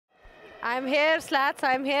I'm here, Slats.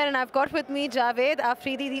 I'm here, and I've got with me Javed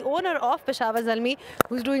Afridi, the owner of Peshawar Zalmi,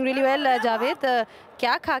 who's doing really well. Javed,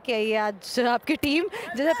 क्या खा के आई है आज आपकी team,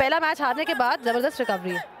 जैसे पहला मैच हारने के बाद ज़बरदस्त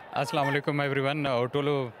रिकवरी है. अस्सलाम वालेकुम एवरीवन.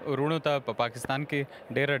 टोलो रुणो था पाकिस्तान की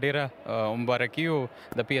डेरा डेरा मुबारकी हो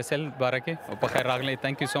द PSL बारके बखैर रागले.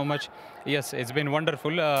 Thank you so much. Yes, it's been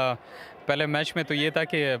wonderful. पहले मैच में तो ये था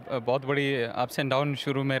कि बहुत बड़ी अप्स एंड डाउन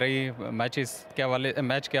शुरू में रही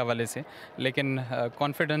मैच के हवाले से, लेकिन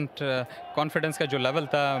कॉन्फिडेंस का जो लेवल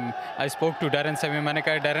था, आई स्पोक टू डैरन से भी. मैंने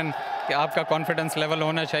कहा डैरन कि आपका कॉन्फिडेंस लेवल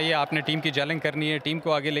होना चाहिए, आपने टीम की जेलिंग करनी है, टीम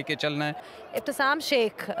को आगे लेके चलना है. इब्तिसाम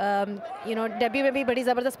शेख, डेब्यू में भी बड़ी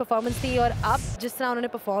ज़बरदस्त परफॉर्मेंस थी, और अब जिस तरह उन्होंने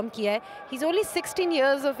परफॉर्म किया है, he is only 16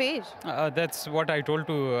 years of age. That's what I told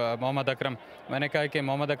to Mohammad Akram. मैंने कहा कि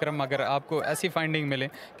मोहम्मद अकरम, अगर आपको ऐसी फाइंडिंग मिले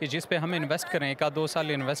कि जिस पे हम इन्वेस्ट करें, 1-2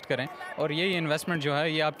 साल इन्वेस्ट करें, और यही इन्वेस्टमेंट जो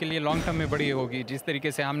है ये आपके लिए लॉन्ग टर्म में बड़ी होगी. जिस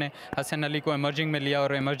तरीके से हमने हसन अली को इमर्जिंग में लिया,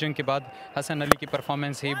 और इमर्जिंग के बाद हसन अली की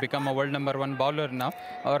performance he become a world number 1 bowler now.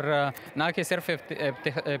 और ना कि सिर्फ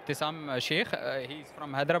इब्तिसाम Sheikh, he is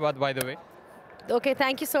from Hyderabad by the way. Okay,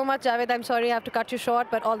 thank you so much, Javed. I'm sorry I have to cut you short,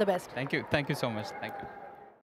 but all the best. Thank you so much. Thank you.